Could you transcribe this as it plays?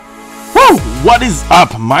What is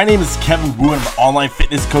up? My name is Kevin Wu, and I'm an online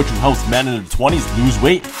fitness coach who helps men in their 20s lose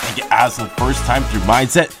weight and get abs for the first time through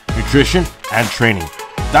mindset, nutrition, and training.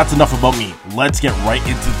 That's enough about me. Let's get right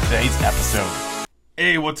into today's episode.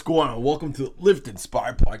 Hey, what's going on? Welcome to the Lift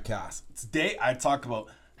Inspire podcast. Today, I talk about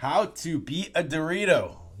how to be a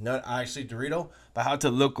Dorito. Not actually Dorito, but how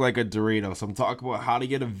to look like a Dorito. So I'm talking about how to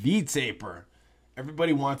get a V-taper.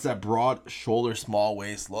 Everybody wants that broad shoulder, small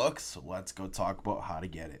waist look. So let's go talk about how to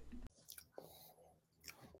get it.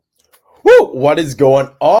 Woo! What is going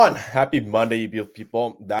on? Happy Monday, you beautiful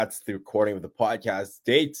people. That's the recording of the podcast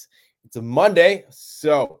date. It's a Monday,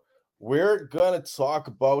 so we're going to talk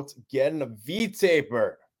about getting a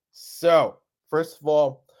V-taper. So, first of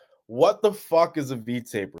all, what the fuck is a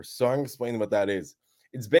V-taper? So, I'm going to explain what that is.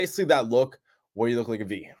 It's basically that look where you look like a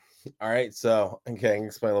V. All right, so, okay, I can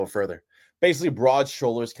explain a little further. Basically, broad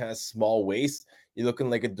shoulders, kind of small waist. You're looking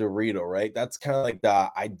like a Dorito, right? That's kind of like the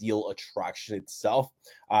ideal attraction itself.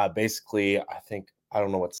 Basically, I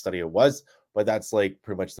don't know what study it was, but that's like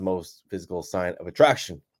pretty much the most physical sign of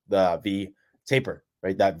attraction, the V taper,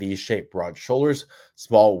 right? That V shape, broad shoulders,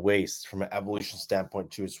 small waist from an evolution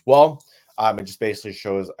standpoint too as well. It just basically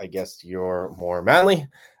shows, I guess, you're more manly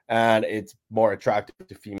and it's more attractive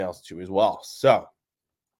to females too as well. So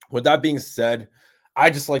with that being said, I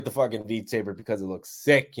just like the fucking V-taper because it looks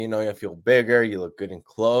sick. You know, you feel bigger. You look good in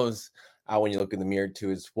clothes. When you look in the mirror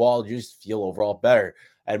too as well, you just feel overall better.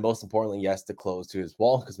 And most importantly, yes, the clothes too as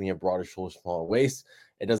well, because when you have broader shoulders, smaller waist,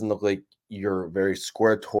 it doesn't look like you're very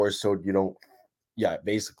square torso. You don't,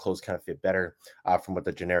 basic clothes kind of fit better from what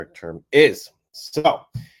the generic term is. So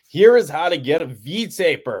here is how to get a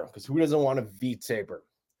V-taper, because who doesn't want a V-taper?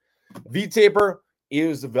 V-taper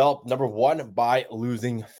is developed, number one, by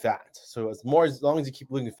losing fat. So as long as you keep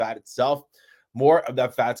losing fat itself, more of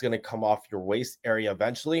that fat's going to come off your waist area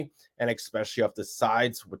eventually, and especially off the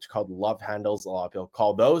sides, which are called love handles. A lot of people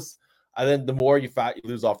call those. And then the more fat you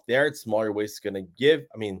lose off there, the smaller your waist is going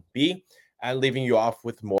to be, and leaving you off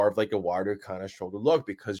with more of like a wider kind of shoulder look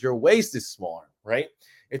because your waist is smaller, right?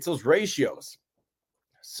 It's those ratios.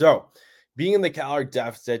 So being in the calorie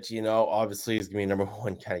deficit, obviously is going to be number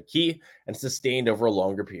one kind of key, and sustained over a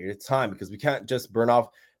longer period of time, because we can't just burn off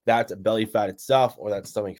that belly fat itself or that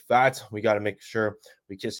stomach fat. We got to make sure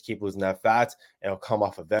we just keep losing that fat, and it'll come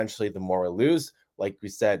off eventually. The more we lose, like we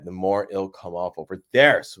said, the more it'll come off over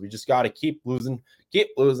there. So we just got to keep losing,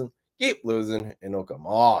 and it'll come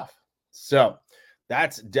off. So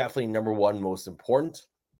that's definitely number one, most important.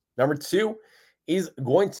 Number two is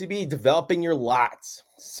going to be developing your lats.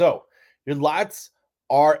 So your lats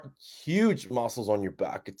are huge muscles on your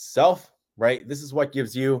back itself, right? This is what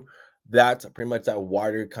gives you that pretty much that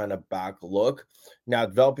wider kind of back look. Now,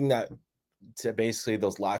 developing that to basically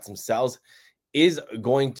those lats themselves is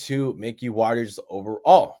going to make you wider just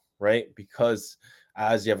overall, right? Because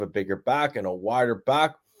as you have a bigger back and a wider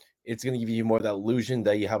back, it's going to give you more of that illusion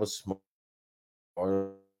that you have a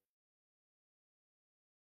smaller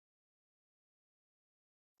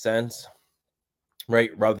sense,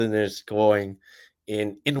 right? Rather than just going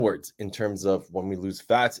inwards in terms of when we lose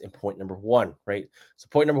fats in point number one, right? So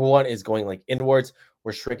point number one is going like inwards.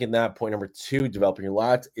 We're shrinking that. Point number two, developing your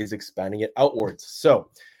lats, is expanding it outwards. So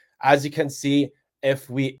as you can see, if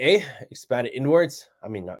we expand it inwards,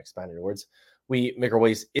 not expand it inwards, we make our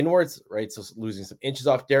waist inwards, right? So losing some inches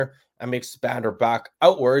off there, and we expand our back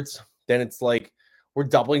outwards, then it's like we're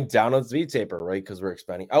doubling down on this V-taper, right? Because we're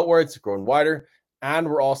expanding outwards, growing wider, and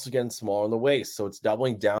we're also getting smaller in the waist. So it's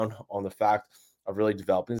doubling down on the fact of really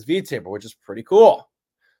developing this V-taper, which is pretty cool.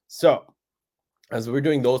 So as we're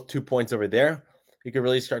doing those 2 points over there, you can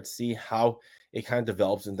really start to see how it kind of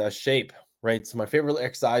develops in that shape, right? So my favorite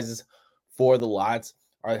exercises for the lats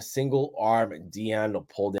are a single arm D-handle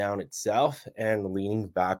pull down itself and leaning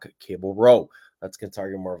back cable row. That's going to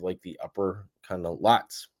target more of like the upper kind of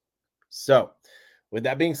lats. So with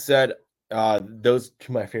that being said, those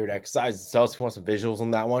two my favorite exercises. So if you want some visuals on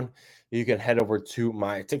that one, you can head over to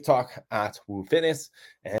my TikTok at Woo Fitness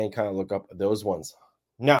and kind of look up those ones.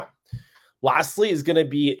 Now, lastly is going to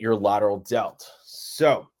be your lateral delt.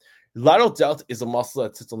 So lateral delt is a muscle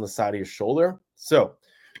that sits on the side of your shoulder. So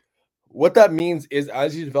what that means is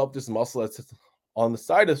as you develop this muscle that sits on the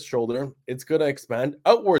side of the shoulder, it's going to expand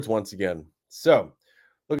outwards once again. So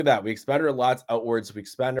look at that. We expanded our lats outwards. We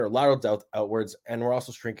expanded our lateral delt outwards, and we're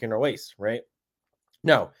also shrinking our waist, right?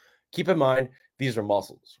 Now, keep in mind, these are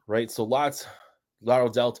muscles, right? So lats, lateral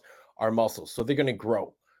delt are muscles. So they're going to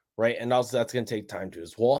grow, right? And also that's going to take time to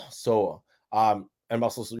as well. So, and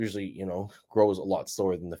muscles usually, grows a lot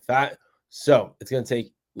slower than the fat. So it's going to take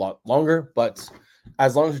a lot longer, but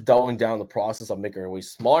as long as you're doubling down the process of making your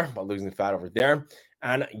waist smaller by losing fat over there,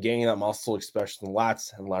 and gaining that muscle, especially in the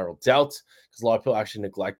lats and lateral delt, because a lot of people actually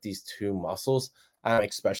neglect these two muscles,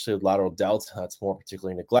 especially the lateral delt. That's more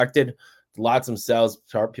particularly neglected. The lats themselves,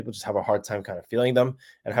 people just have a hard time kind of feeling them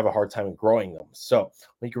and have a hard time growing them. So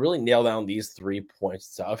when you can really nail down these 3 points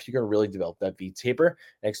itself, you can really develop that V taper,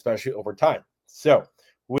 and especially over time. So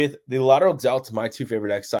with the lateral delt, my 2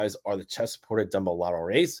 favorite exercises are the chest supported dumbbell lateral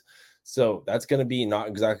raise. So that's going to be not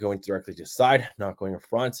exactly going directly to the side, not going in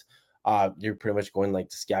front. You're pretty much going like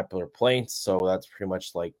the scapular plane. So that's pretty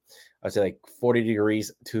much like, I'd say like 40 degrees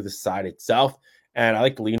to the side itself. And I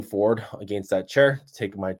like to lean forward against that chair to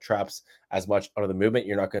take my traps as much out of the movement.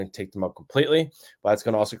 You're not going to take them out completely, but it's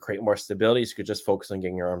going to also create more stability. So you could just focus on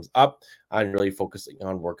getting your arms up and really focusing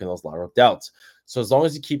on working those lateral delts. So as long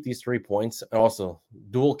as you keep these 3 points, and also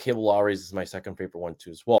dual cable lateral raise is my second favorite one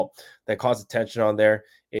too as well. That constant tension on there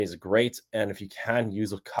is great. And if you can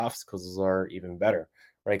use with cuffs, because those are even better,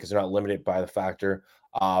 right? Because they're not limited by the factor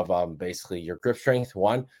of basically your grip strength,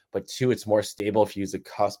 1, but 2, it's more stable if you use a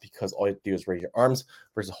cuffs, because all you have to do is raise your arms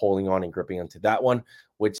versus holding on and gripping onto that one,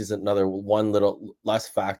 which is another one little less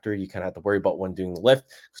factor you kind of have to worry about when doing the lift,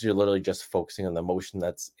 because you're literally just focusing on the motion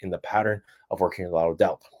that's in the pattern of working your lateral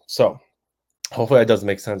delt. So hopefully that does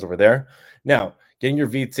make sense over there. Now, getting your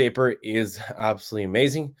V taper is absolutely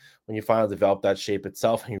amazing when you finally develop that shape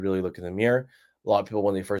itself and you really look in the mirror. A lot of people,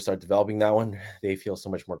 when they first start developing that one, they feel so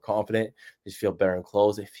much more confident. They feel better in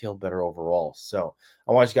clothes. They feel better overall. So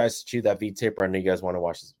I want you guys to choose that V taper. I know you guys want to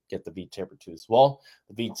watch this, get the V taper too as well.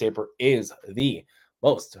 The V taper is the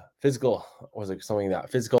most physical,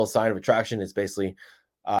 physical sign of attraction. It's basically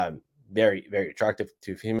very, very attractive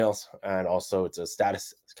to females. And also it's a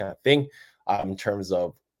status kind of thing in terms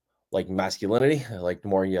of like masculinity. Like the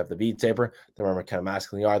more you have the V taper, the more kind of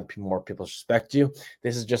masculine you are, the more people respect you.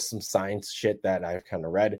 This is just some science shit that I've kind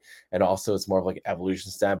of read. And also it's more of like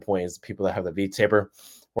evolution standpoint, is people that have the V taper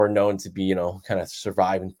were known to be, kind of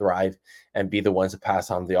survive and thrive and be the ones to pass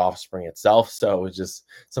on the offspring itself. So it's just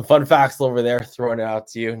some fun facts over there, throwing it out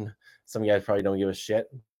to you. And some of you guys probably don't give a shit,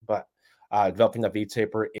 but developing that V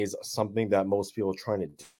taper is something that most people are trying to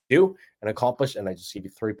do and accomplish. And I just give you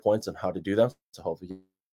 3 points on how to do them. So hopefully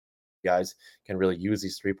guys can really use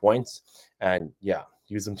these 3 points and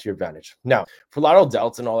use them to your advantage. Now for lateral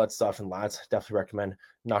delts and all that stuff and lats, definitely recommend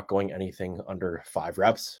not going anything under 5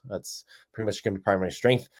 reps. That's pretty much going to be primary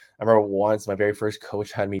strength. I remember once my very first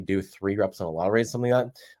coach had me do 3 reps on a lateral raise, something like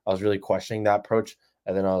that. I was really questioning that approach.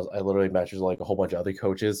 And then I literally measured like a whole bunch of other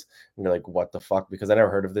coaches and they're like, what the fuck? Because I never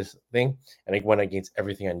heard of this thing. And it went against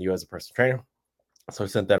everything I knew as a personal trainer. So I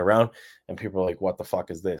sent that around and people were like, what the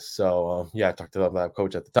fuck is this? So I talked to that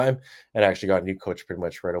coach at the time and I actually got a new coach pretty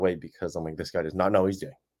much right away, because I'm like, this guy does not know what he's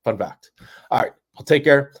doing. Fun fact. All right. Well, take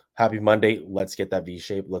care. Happy Monday. Let's get that V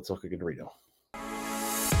shape. Let's look at a Dorito.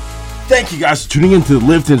 Thank you guys for tuning into the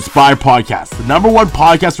Live to Inspire podcast, the #1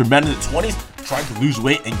 podcast for men in the 20s trying to lose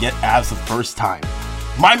weight and get abs the first time.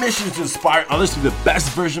 My mission is to inspire others to be the best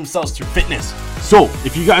version of themselves through fitness. So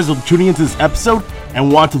if you guys are tuning into this episode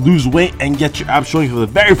and want to lose weight and get your abs showing for the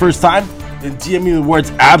very first time, then DM me the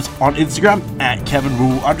words abs on Instagram at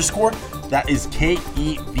KevinWu_. That is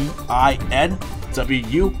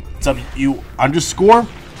KEVINWU_.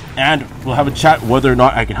 And we'll have a chat whether or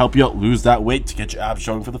not I can help you out lose that weight to get your abs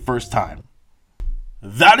showing for the first time.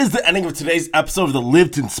 That is the ending of today's episode of the Live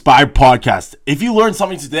to Inspire podcast. If you learned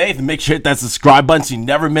something today, then make sure to hit that subscribe button so you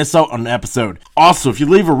never miss out on an episode. Also, if you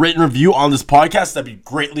leave a written review on this podcast, that'd be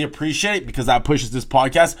greatly appreciated, because that pushes this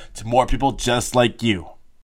podcast to more people just like you.